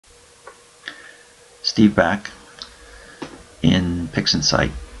Steve back in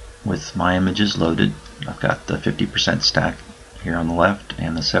Pixinsight with my images loaded. I've got the 50% stack here on the left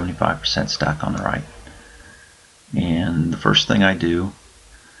and the 75% stack on the right. And the first thing I do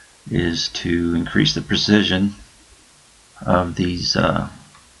is to increase the precision of these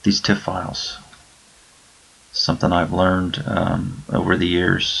TIFF files. Something I've learned over the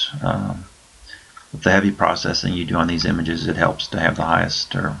years. With the heavy processing you do on these images, it helps to have the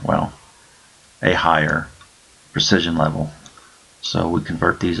highest, or well, a higher precision level. So we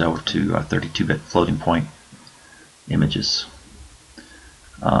convert these over to 32-bit floating point images.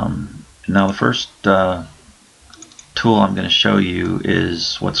 Now the first tool I'm going to show you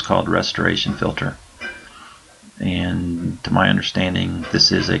is what's called restoration filter. And to my understanding,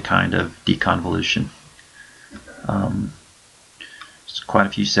 this is a kind of deconvolution. There's quite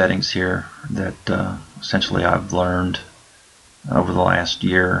a few settings here that essentially I've learned over the last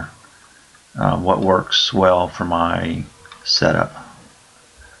year what works well for my setup.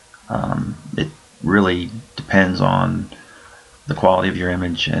 It really depends on the quality of your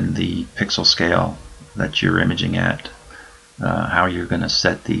image and the pixel scale that you're imaging at, how you're going to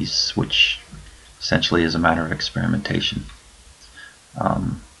set these, which essentially is a matter of experimentation.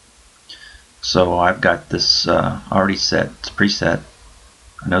 So I've got this already set, it's preset.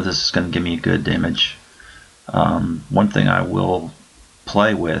 I know this is going to give me a good image. One thing I will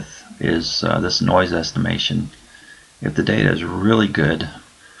play with is this noise estimation. If the data is really good,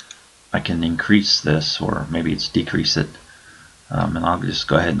 I can increase this, or maybe it's decrease it, and I'll just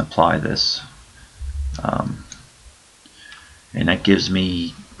go ahead and apply this. And that gives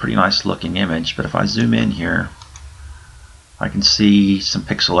me a pretty nice looking image, but if I zoom in here, I can see some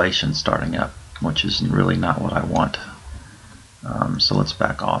pixelation starting up, which is really not what I want. So let's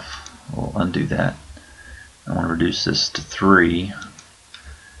back off. We'll undo that. I want to reduce this to 3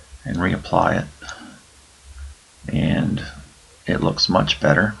 and reapply it, and it looks much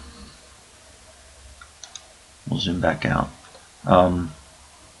better. We'll zoom back out. I'm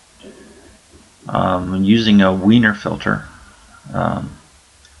using a Wiener filter.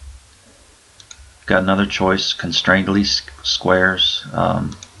 Got another choice, constrained least squares.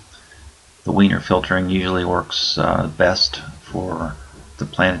 The Wiener filtering usually works best for the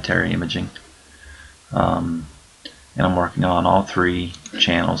planetary imaging. And I'm working on all 3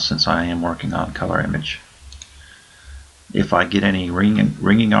 channels since I am working on color image. If I get any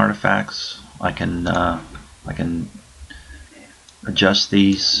ringing artifacts, I can adjust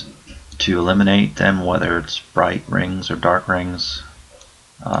these to eliminate them, whether it's bright rings or dark rings.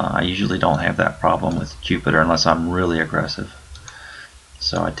 I usually don't have that problem with Jupiter unless I'm really aggressive,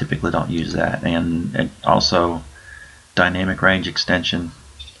 so I typically don't use that. And also dynamic range extension,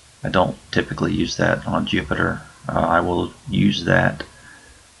 I don't typically use that on Jupiter. I will use that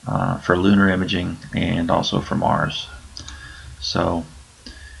for lunar imaging and also for Mars. So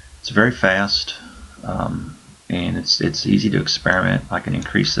it's very fast, and it's easy to experiment. I can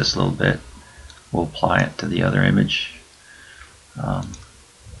increase this a little bit. We'll apply it to the other image.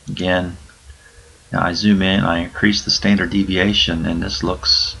 Again, now I zoom in, I increase the standard deviation, and this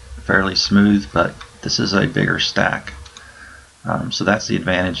looks fairly smooth, but this is a bigger stack. So that's the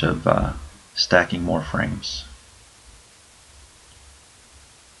advantage of stacking more frames.